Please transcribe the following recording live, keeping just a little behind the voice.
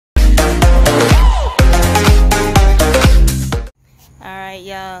Alright,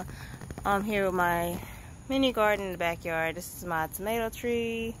 y'all. I'm here with my mini garden in the backyard. This is my tomato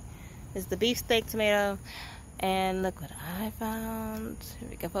tree. This is the beefsteak tomato. And look what I found. If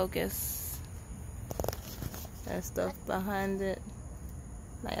we can focus. There's stuff behind it.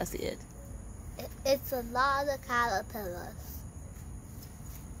 Now y'all see it. It's a lot of caterpillars.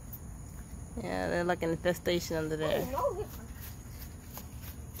 Yeah, they're like an infestation under there.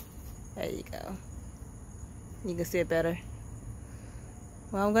 There you go. You can see it better.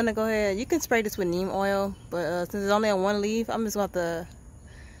 Well, I'm gonna go ahead. You can spray this with neem oil, but since it's only on one leaf, I'm just going to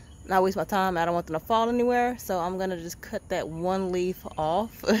not waste my time. I don't want them to fall anywhere, so I'm gonna just cut that one leaf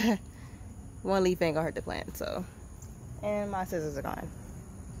off. One leaf ain't gonna hurt the plant, so. And my scissors are gone.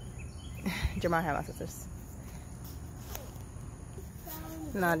 Jeremiah had my scissors.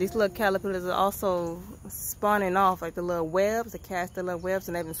 Now these little caterpillars are also spawning off, like the little webs. They cast the little webs,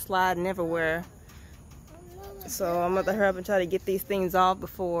 and they've been sliding everywhere. So I'm gonna hurry up and try to get these things off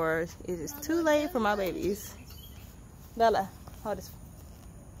before it is too late for my babies. Bella, hold this.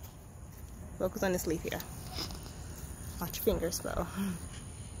 Focus on this leaf here. Watch your fingers, though.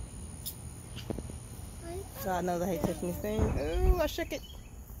 God knows I hate touching this thing. Ooh, I shook it.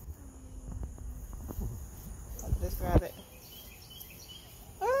 I'll just grab it.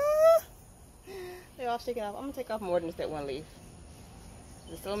 Ah! They're all shaking off. I'm gonna take off more than just that one leaf.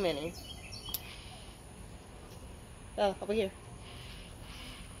 There's so many. Oh, over here.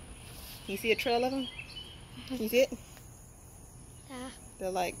 Can you see a trail of them? Can you see it? Yeah.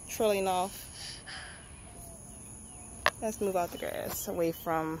 They're like trailing off. Let's move out the grass away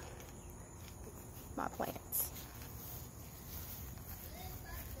from my plants.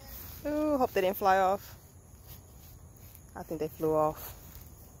 Ooh, hope they didn't fly off. I think they flew off.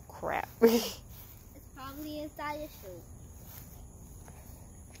 Crap. It's probably inside your shoe.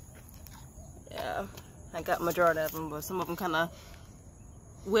 Yeah. I got majority of them, but some of them kind of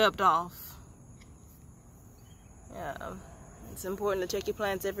webbed off. Yeah, it's important to check your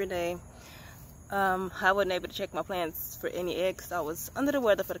plants every day. I wasn't able to check my plants for any eggs. I was under the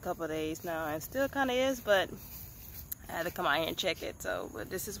weather for a couple of days now, and still kind of is, but I had to come out here and check it. So, but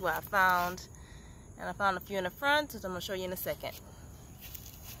this is what I found, and I found a few in the front, which I'm gonna show you in a second.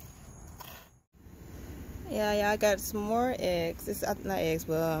 Yeah, I got some more eggs. This is not eggs,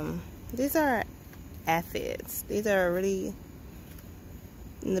 but these are aphids. These are really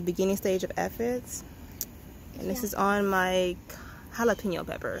in the beginning stage of aphids, and this is on my jalapeno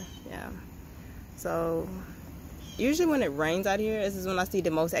pepper. Yeah, so usually when it rains out here, this is when I see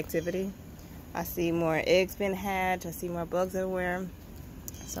the most activity. I see more eggs being hatched. I see more bugs everywhere.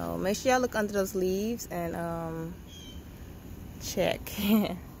 So make sure y'all look under those leaves and check.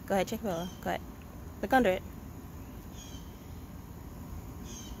 Go ahead, check, Bella. Go ahead, look under it.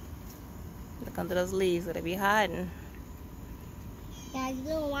 Look under those leaves where they be hiding. Yeah, you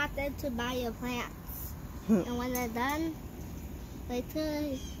don't want them to buy your plants. And when they're done, later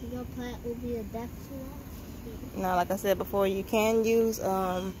your plant will be a death to Now, like I said before, you can use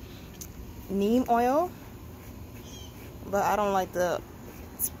neem oil, but I don't like to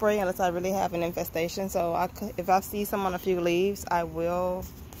spray unless I really have an infestation. So if I see some on a few leaves, I will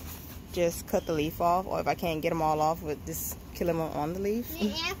just cut the leaf off, or if I can't get them all off, with just kill them on the leaf.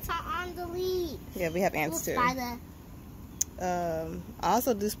 The ants are on the leaf. Yeah, we have ants too. Spider. I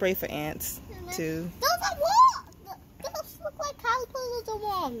also do spray for ants too. Those are what? Those look like caterpillars or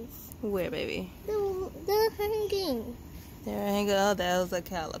worms. Where, baby? They're hanging. They're hanging. Oh, those are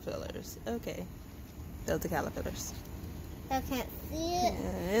caterpillars. Okay, those are caterpillars. I can't see it.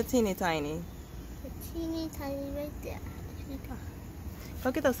 Yeah, they're teeny tiny. They're teeny tiny right there.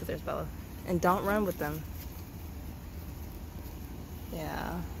 Go get those scissors, Bella, and don't run with them.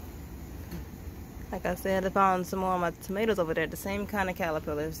 Yeah. Like I said, I found some more of my tomatoes over there. The same kind of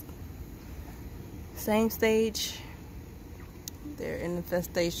caterpillars. Same stage. They're in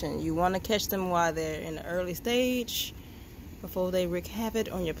infestation. You want to catch them while they're in the early stage, before they wreak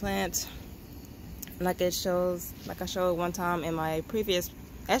havoc on your plant. Like I showed one time in my previous,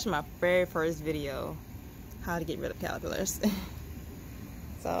 actually my very first video, how to get rid of caterpillars.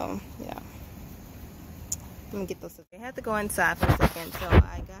 So yeah, let me get those. I had to go inside for a second, so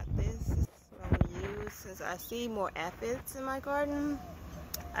I got this. This is what I'm gonna use since I see more aphids in my garden.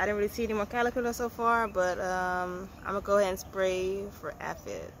 I didn't really see any more caterpillars so far, but I'm gonna go ahead and spray for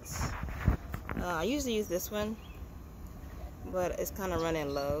aphids. I usually use this one, but it's kind of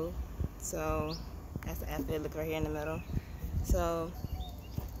running low, so that's the aphid. Look right here in the middle. So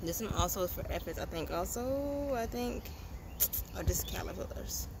this one also is for aphids. I think, or just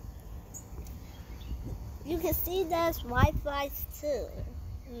caterpillars. You can see there's white flies too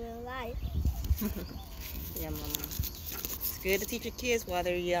in real life. Yeah, Mama. It's good to teach your kids while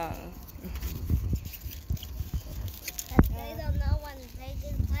they're young. They don't know when they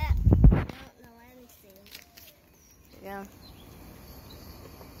get clapped. They don't know anything. Yeah.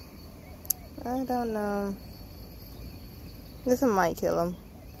 I don't know. This one might kill them.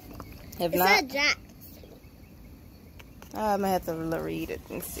 If not, It's a jack. I might have to read it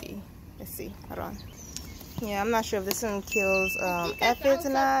and see. Let's see. Hold on. Yeah, I'm not sure if this one kills aphids or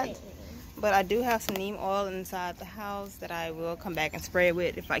not. But I do have some neem oil inside the house that I will come back and spray it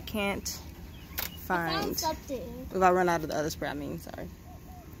with if I can't find. I found something. If I run out of the other spray, I mean, sorry.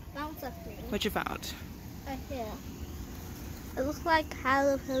 Found something. What you found? Right here. It looks like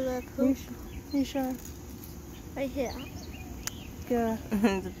caterpillar poop. You sure? Right here. Yeah.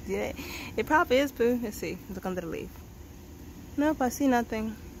 Yeah. It probably is poo. Let's see. Look under the leaf. Nope, I see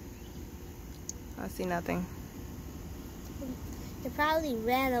nothing. I see nothing. It probably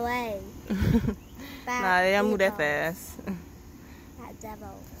ran away. Nah, they don't move that fast. That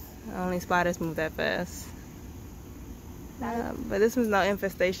devil. Only spiders move that fast. But this one's no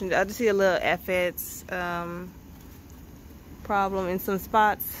infestation. I just see a little aphids problem in some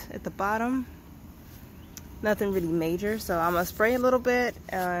spots at the bottom. Nothing really major, so I'm gonna spray a little bit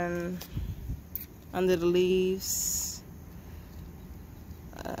under the leaves.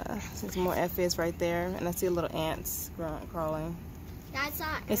 See some more aphids right there, and I see a little ants crawling. That's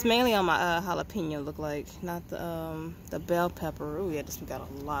not. It's mainly on my jalapeno, look like, not the bell pepper. Ooh, yeah, this one got a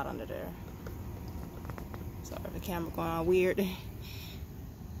lot under there. Sorry, the camera going on weird.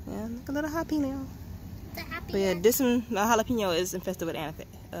 Yeah, look, a little jalapeno. But yeah, this one, the jalapeno is infested with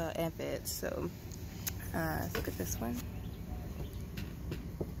aphids. So let's look at this one.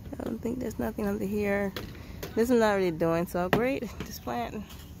 I don't think there's nothing under here. This one's not really doing so great. This plant.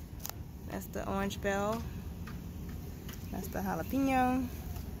 That's the orange bell. That's the jalapeno,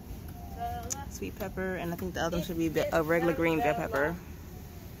 sweet pepper, and I think the other one should be a regular green bell pepper.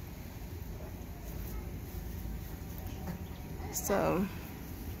 So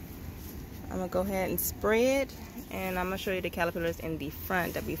I'm gonna go ahead and spray it, and I'm gonna show you the caterpillars in the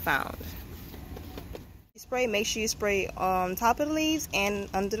front that we found. You spray, make sure you spray on top of the leaves and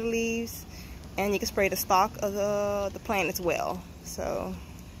under the leaves, and you can spray the stalk of the plant as well. So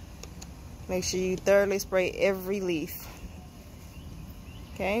make sure you thoroughly spray every leaf.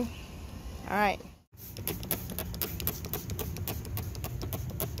 Okay, all right.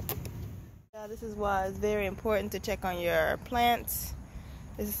 This is why it's very important to check on your plants.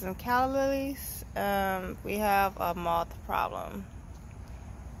 This is some calla lilies. We have a moth problem.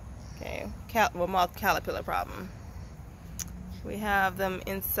 Okay, moth caterpillar problem. We have them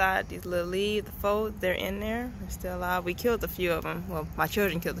inside these little leaves, the folds. They're in there. They're still alive. We killed a few of them. Well, my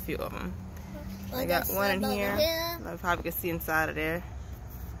children killed a few of them. I got one in here. You probably can see inside of there.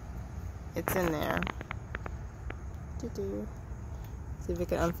 It's in there. See if we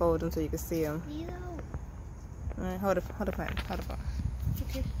can unfold them so you can see them. All right, hold the plant. Hold the phone.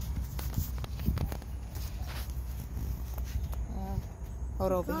 Okay.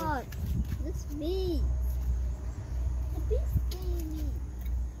 Hold over God, here. this bee. The bee's stinging me.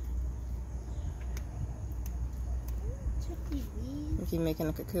 Tricky bee. We keep making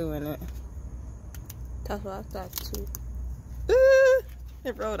a cocoon in it. That's what I thought too. Ooh,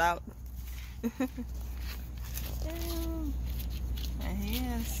 it rolled out. There he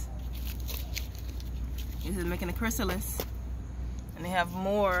is. He's making a chrysalis. And they have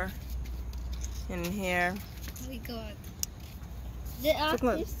more in here. Oh my God. The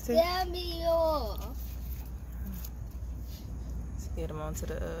Aphids stab me off. Let's get them onto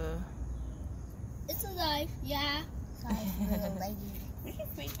the... It's a knife, yeah. Little lady. We should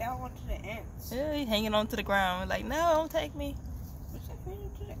feed down onto the ants. Yeah, he's hanging on to the ground. We're like, no, don't take me. We should feed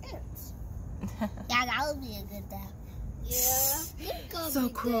them to the ants. Yeah, that would be a good nap. Yeah. So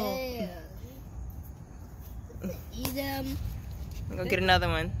cruel. Eat them. I'm gonna get another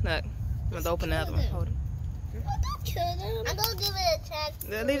one. Look, I'm gonna open another one. Hold it. Oh, don't kill them. I'm gonna give it a chance.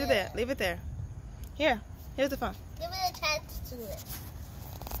 Yeah, leave it there. Leave it there. Here. Here's the phone. Give it a chance to it.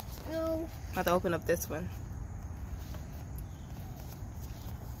 No. I have to open up this one.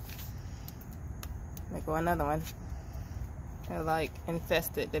 There go another one. They're like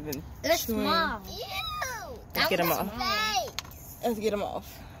infested. They've been It's chewing. small. Ew. Let's get them off. Face. Let's get them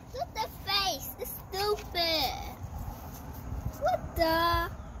off. Look at the face. It's stupid. What the?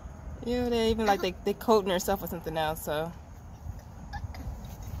 Yeah, they're even like they coating herself with something else. So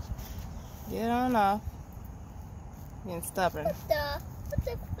get on off. Getting stubborn. What the? What's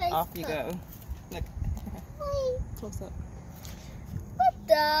the face? Off you go. Look. Wait. Close up. What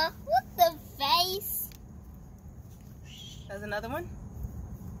the? What the face? There's another one.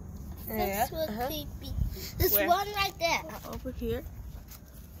 Yeah. This was creepy. There's Where? one right there. Over here.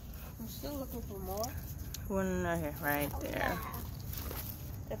 I'm still looking for more. One right here, right there.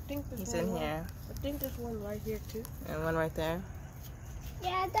 I think there's He's one in right- here. I think there's one right here too. And one right there.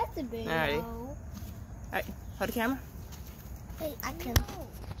 Yeah, that's a big Alrighty. hole. Alright, hold the camera. Hey, I can.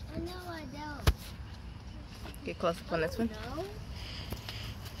 I know I don't. Get close up on this one. No.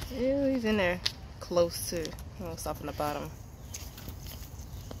 Ew, he's in there. Close to. He won't stop on the bottom.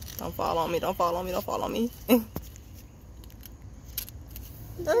 Don't fall on me, don't fall on me, don't fall on me. Put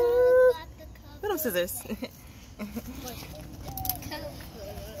them scissors.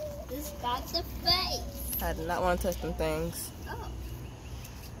 This got the face. I do not want to touch them things. Oh.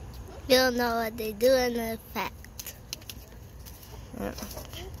 You don't know what they do in the effect. Yep.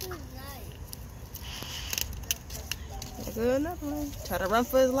 Good enough, man. Try to run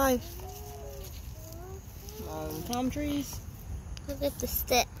for his life. Come on, palm trees. Go get the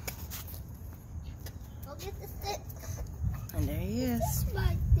stick. Go get the stick. And there he is. It's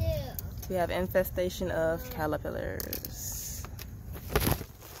right there. We have infestation of caterpillars.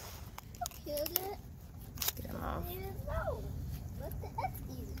 Killed it. Get him off. No. Let the X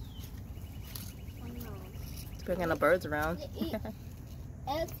eat it. Oh no. There's kind of birds around.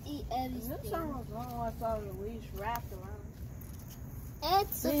 X eat This everything. song was wrong. I saw the leaves wrapped around.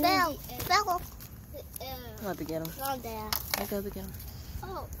 It's a bell. Bell. I'll have to get him. Down there. I go to get him.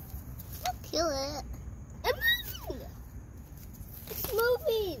 Oh. Don't kill it. It's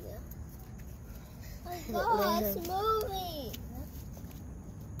moving. It's moving. Oh God, it's moving.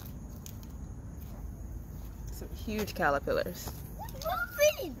 Some huge caterpillars. It's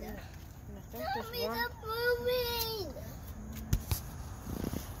moving. And I think Tell there's me one. it's moving.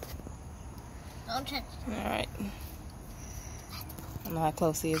 Don't touch it. Alright. I don't know how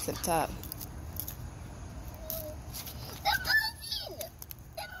close he is to the top. They're moving.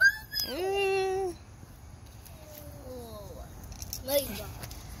 They're moving. Ladybug.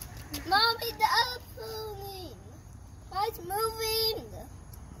 Mommy, the other moving. It's moving.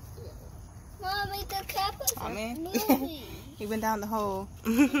 Mommy, the campus Aw, man. is moving. He went down the hole.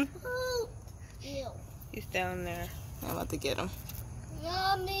 Oh, ew. He's down there. I'm about to get him.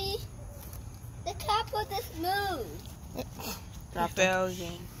 Mommy, the campus is moved. Drop He fell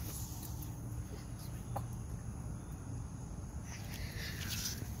again.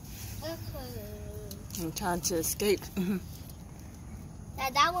 I'm trying to escape.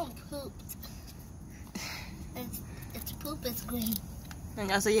 That one pooped. Its poop is green. And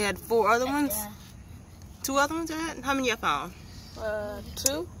y'all say you had 4 other ones? Yeah. 2 other ones you had? How many you found? 2.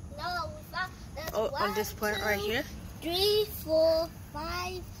 No, we found there's Oh, on one, this plant right 2, here. 3, 4,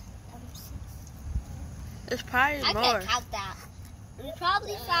 5, 6. There's probably I more. can't count that. We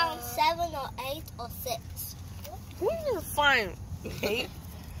probably found 7 or 8 or 6. We need to find 8.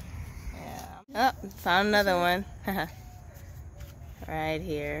 Oh, found another one. Right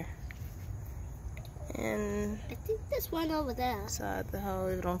here. And I think there's one over there. inside the hole,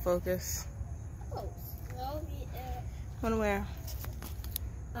 if it don't focus. Oh, no, One where?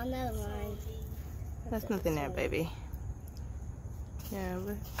 oh, never mind. That's nothing there, baby. Yeah,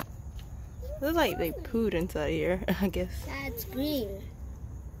 but it looks like they pooed inside here, I guess. That's green.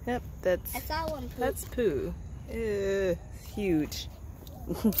 Yep, I saw one poop. that's poo. Ew, it's huge.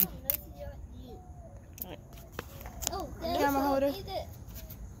 Oh, Camera holder. Eat it.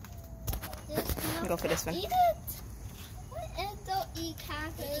 Go for this one. Eat it. And don't eat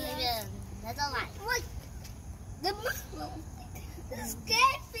caterpillars. That's a lie. Look, the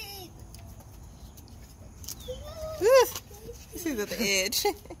scared This is at the edge.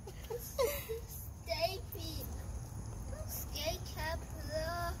 Stay feet. Scared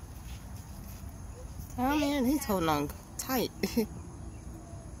caterpillar. Oh man, he's holding on tight.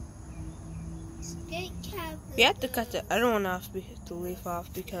 Scared caterpillar. You have to cut the other one off, the leaf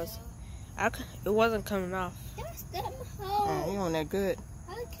off, because it wasn't coming off. That's them You home. on there good.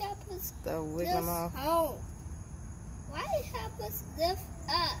 Why caterpillars So wiggle them off. home? Why caterpillars lift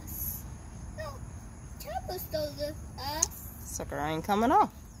us? No, caterpillars don't lift us. Sucker ain't coming off.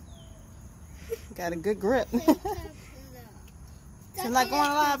 Got a good grip. Seems like going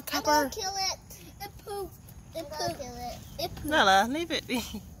alive, I'm Copper. gonna kill it. It pooped. It pooped. Kill it. It pooped. Bella, leave it.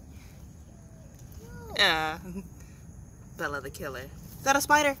 Yeah. Bella the killer. Is that a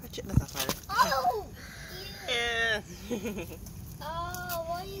spider? That's not a spider. Oh! Yeah. Oh,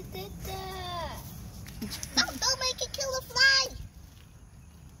 why you did that? Don't make it kill a fly.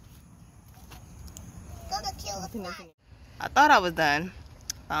 Gonna kill a fly. I thought I was done.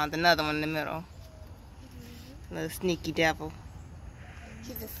 Found another one in the middle. Little sneaky devil.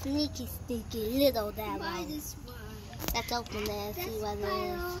 She's a sneaky little devil. Let's open there and see what it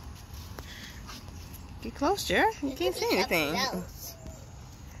is. Get close, Jared. You can't see anything. Else.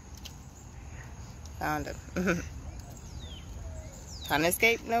 Found him. Trying to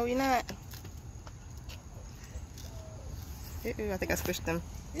escape? No, you're not. Ooh, I think I squished them.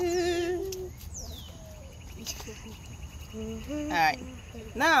 Alright,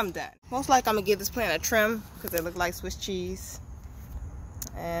 now I'm done. Most likely I'm going to give this plant a trim because they look like Swiss cheese.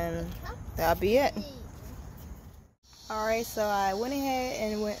 And that'll be it. Alright, so I went ahead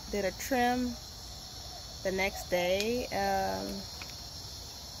and did a trim the next day.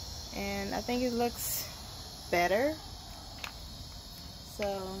 And I think it looks better.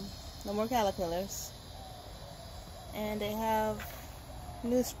 So, no more caterpillars. And they have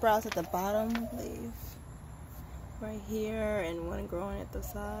new sprouts at the bottom, I believe. Right here, and one growing at the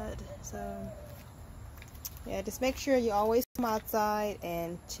side. So, yeah, just make sure you always come outside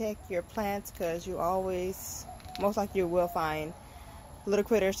and check your plants, because you always, most likely you will find little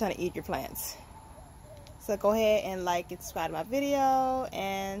critters trying to eat your plants. So go ahead and like and subscribe to my video,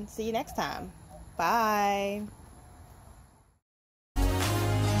 and see you next time. Bye.